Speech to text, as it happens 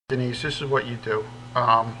Denise, this is what you do.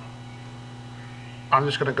 I'm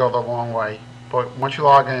just going to go the long way, but once you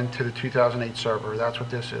log into the 2008 server, that's what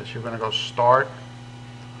this is. You're going to go Start,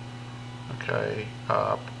 okay,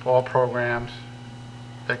 all programs,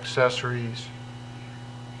 accessories,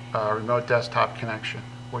 remote desktop connection.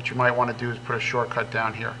 What you might want to do is put a shortcut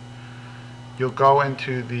down here. You'll go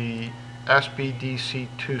into the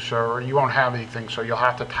SBDC2 server. You won't have anything, so you'll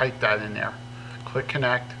have to type that in there. Click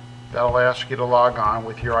Connect. That'll ask you to log on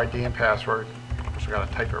with your ID and password. Of course, I got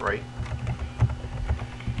to type it right.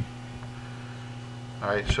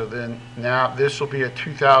 Alright, so then now this will be a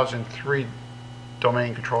 2003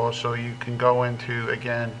 domain controller, so you can go into,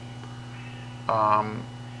 again,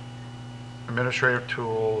 administrative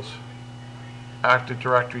tools, Active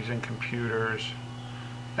Directories and computers,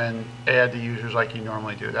 and add the users like you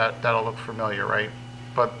normally do. That'll look familiar, right?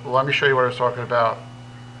 But let me show you what I was talking about.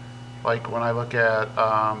 Like when I look at,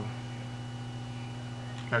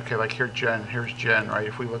 okay, like here's Jen, right?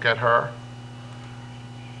 If we look at her,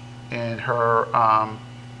 and her,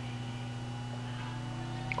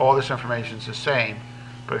 all this information is the same,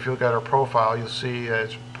 but if you look at her profile, you'll see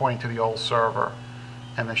it's pointing to the old server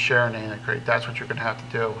and the share name they create. That's what you're going to have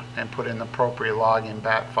to do, and put in the appropriate login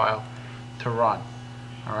bat file to run.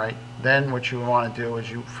 All right. Then what you want to do is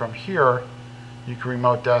from here, you can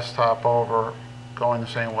remote desktop over, going the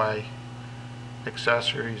same way,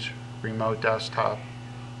 accessories, remote desktop,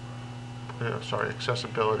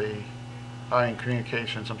 accessibility,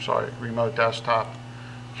 communications, remote desktop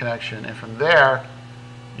connection, and from there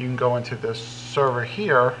you can go into this server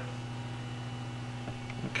here,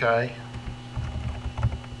 okay.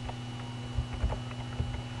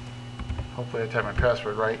 Hopefully I typed my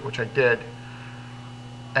password right, which I did,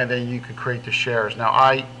 and then you can create the shares. Now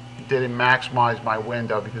I didn't maximize my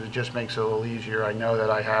window because it just makes it a little easier. I know that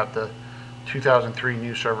I have the 2003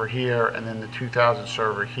 new server here and then the 2000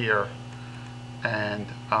 server here, and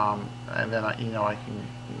then I can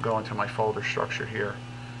go into my folder structure here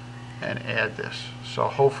and add this. So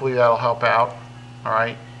hopefully that'll help out. All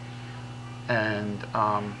right, and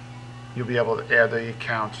you'll be able to add the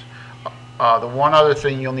accounts. The one other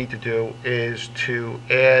thing you'll need to do is to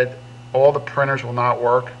add, all the printers will not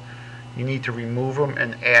work. You need to remove them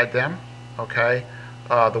and add them, okay?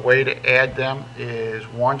 The way to add them is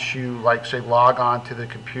once you, like, say, log on to the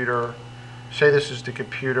computer. Say this is the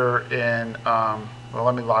computer in, well,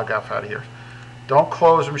 let me log out of here. Don't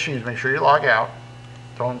close the machines. Make sure you log out.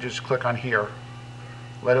 Don't just click on here.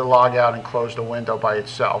 Let it log out and close the window by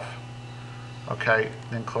itself. Okay,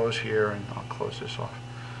 then close here, and I'll close this off.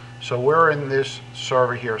 So we're in this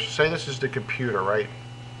server here. So say this is the computer, right?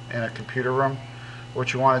 In a computer room.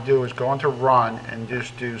 What you want to do is go into run and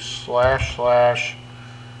just do //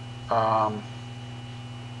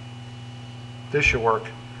 this should work,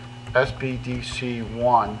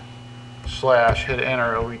 SBDC1 / hit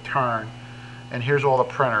enter, it'll return, and here's all the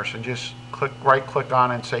printers, and just right click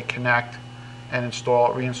on it and say connect and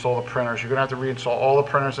reinstall the printers. You're going to have to reinstall all the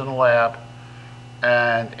printers in the lab,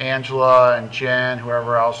 and Angela and Jen,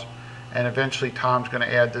 whoever else, and eventually Tom's going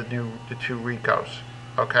to add the 2 Ricos.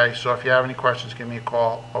 Okay, so if you have any questions, give me a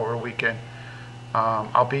call over the weekend.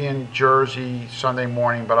 I'll be in Jersey Sunday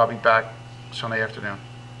morning, but I'll be back Sunday afternoon.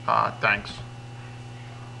 Thanks.